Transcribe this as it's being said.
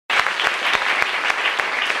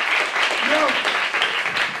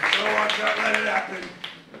I can't let it happen.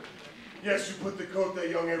 Yes, you put the coat that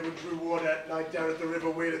young Edward Drood wore that night down at the river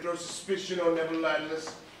way to throw suspicion on Neville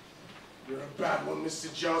Landless. You're a bad one,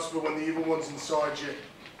 Mr. Jasper, when the evil one's inside you.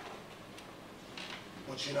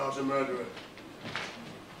 But you're not a murderer.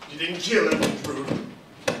 You didn't kill Edward Drood.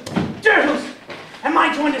 Turtles! Am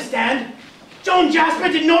I to understand? John Jasper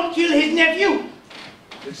did not kill his nephew?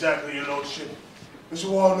 Exactly, your lordship. It was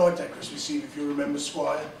a wild night that Christmas Eve, if you remember,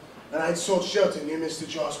 Squire, and I had sought shelter near Mr.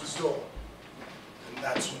 Jasper's door. And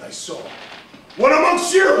that's when I saw one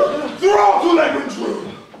amongst you throttle Edward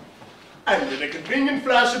Drood. And in a convenient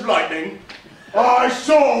flash of lightning, I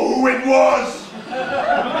saw who it was.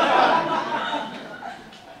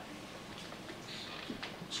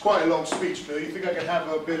 It's quite a long speech, Phil. You think I could have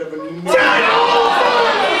a bit of a... Right.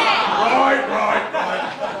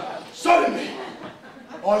 Suddenly,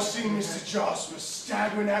 I see Mr. Jasper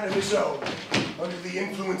staggering out of his own under the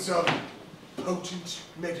influence of potent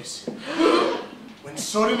medicine. When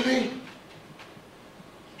suddenly,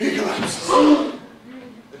 he collapses.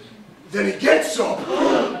 Then he gets up,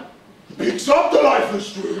 picks up the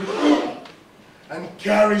lifeless Drood, and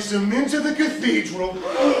carries him into the cathedral,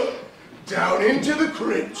 down into the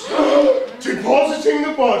crypt, depositing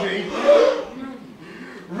the body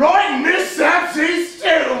right in this empty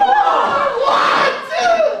still. What?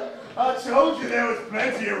 I told you there was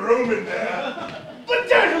plenty of room in there. But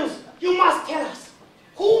Turtles, you must tell us.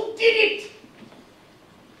 Who did it?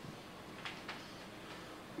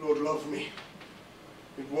 Lord love me.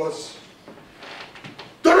 It was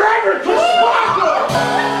the Reverend Sparkler!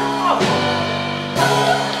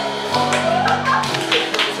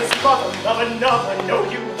 His mother of another know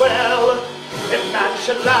you well. If man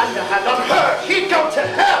should land a hand on her, he'd go to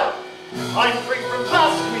hell. I'm free from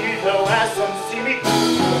blasphemy, though as some see me.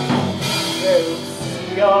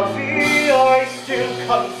 CRV, I still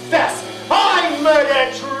confess I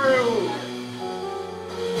murdered Drood.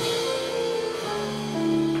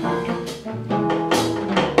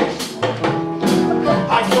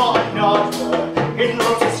 I saw another in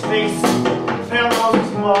Rose's face. Fair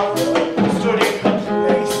Rose's mother stood in her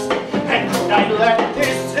place. And could I let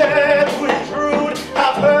this Edward Drood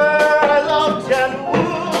have her loved and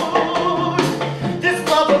wooed? This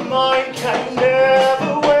love of mine can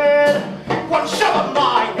never win. One shot of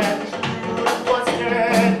mine and Drood was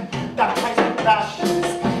dead. Baptized with ashes,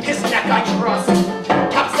 his neck I trust,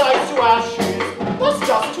 capsized to ashes, was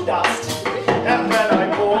dust to dust. And then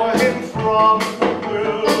I bore him from the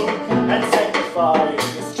gloom and sanctified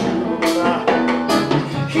his tomb.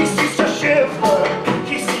 He ceased to shiver,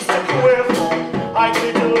 he ceased to quiver. I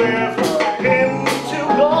did deliver him to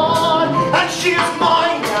God, and she is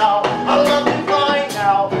mine now, a love divine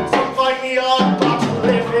now. Some find me odd, but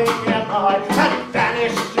living am I, and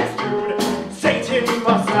vanished is Drood. Satan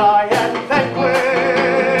must die and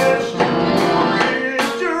vanquished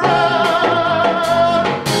is Drood.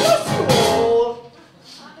 Let's go.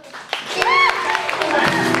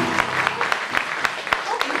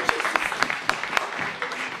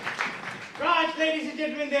 Right, ladies and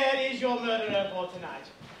gentlemen, there is your murderer for tonight.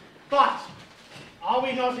 But are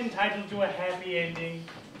we not entitled to a happy ending?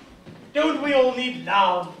 Don't we all need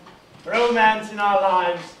love, romance in our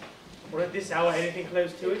lives, or at this hour anything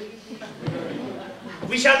close to it?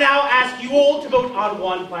 We shall now ask you all to vote on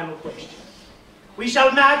one final question. We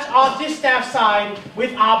shall match our distaff side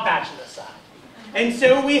with our bachelor side. And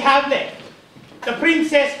so we have left the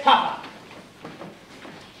Princess Papa,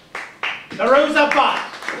 the Rosa Bart,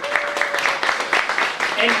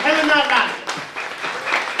 and Helena Landon.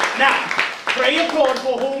 Now, pray applaud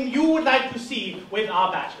for whom you would like to see with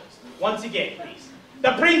our bachelors. Once again, please.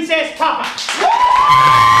 The Princess Papa.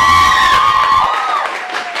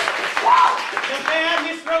 The fair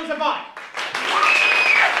Miss Rosa Bart.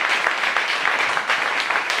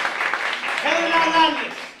 Helena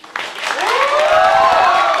Landon.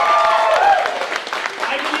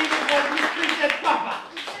 I believe it was Miss Princess Papa.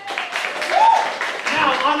 Now,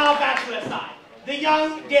 on our bachelor side, the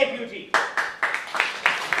young deputy.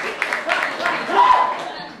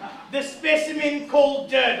 The specimen called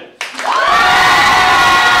Drood.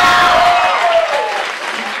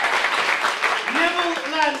 Neville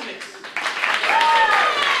Landless.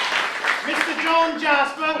 Mr. John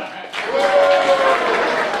Jasper.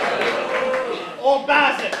 Or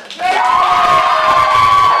Bassett.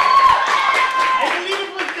 I believe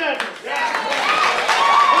it was Drood.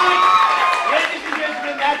 Right, ladies and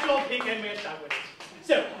gentlemen, that's your pick and we're stuck with it.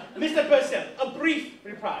 So, Mr. Purcell, a brief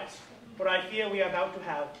reprise, for I fear we are about to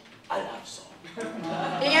have a love song.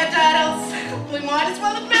 Here, Turtles, we might as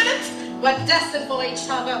well admit it. We're destined for each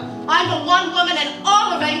other. I'm the one woman in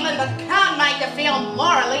all of England that can't make you feel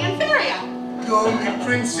morally inferior. lonely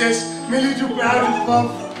princess, my little powder puff.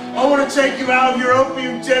 I want to take you out of your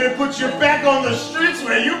opium den and put you back on the streets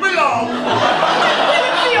where you belong. Will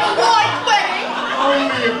it be a white wedding?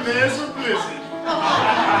 Only if there's a blizzard.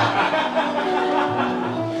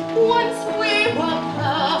 Once we were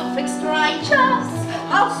perfect strangers,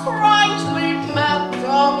 how strangely met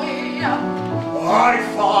are we? I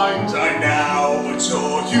find I now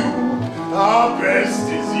adore you. Our best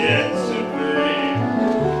is yet to be.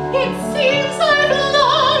 It seems I've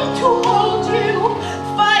longed to hold you,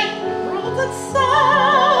 fate ruled it so.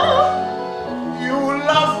 You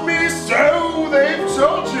love me so, they've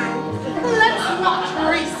told you. Let's not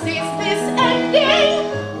resist this ending.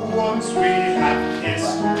 Once we have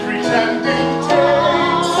kissed, pretending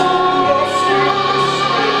takes lost in the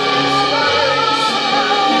space.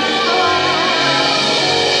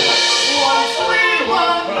 Once we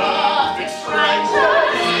were perfect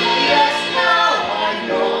strangers, yes, now I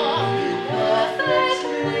know you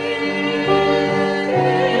perfectly.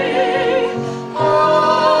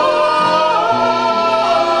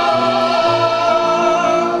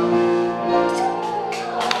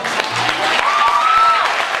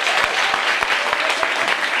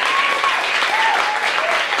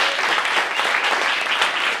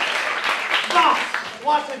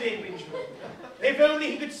 What a day, Drood. If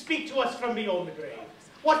only he could speak to us from beyond the grave.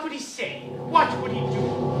 What would he say? What would he do?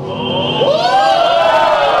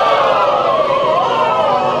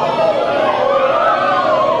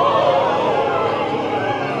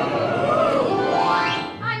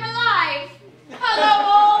 I'm alive. Hello,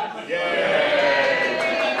 all.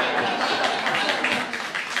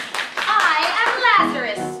 I am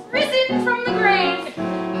Lazarus, risen from the grave.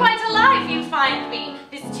 Quite alive you find me.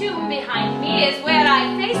 This tomb behind me is where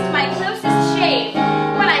I faced my closest shave.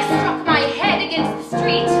 When I struck my head against the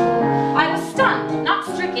street, I was stunned, not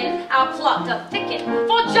stricken. Our plot doth thicken,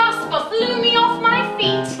 for Jasper flew me off my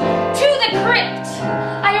feet. To the crypt,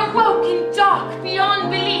 I awoke in dark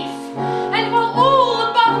beyond belief. And while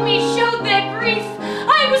all above me showed their grief,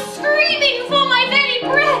 I was screaming for my very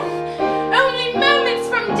breath. Only moments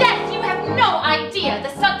from death, you have no idea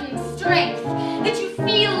the sudden strength that you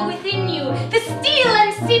feel within you, the steel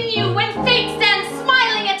and sinew when fate stands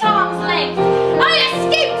smiling at arm's length. I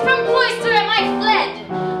escaped from cloister and I fled.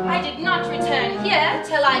 I did not return here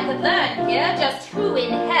till I could learn here just who in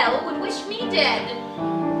hell would wish me dead.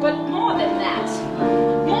 But more than that,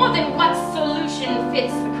 more than what solution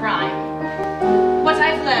fits the crime, what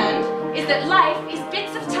I've learned is that life is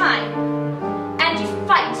bits of time, and you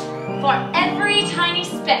fight for every tiny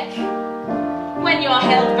speck when you're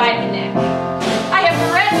held by the neck. I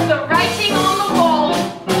have read the writing on the wall,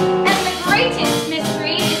 and the greatest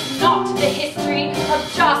mystery is not the history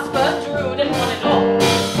of Jasper, Drood, and one and all.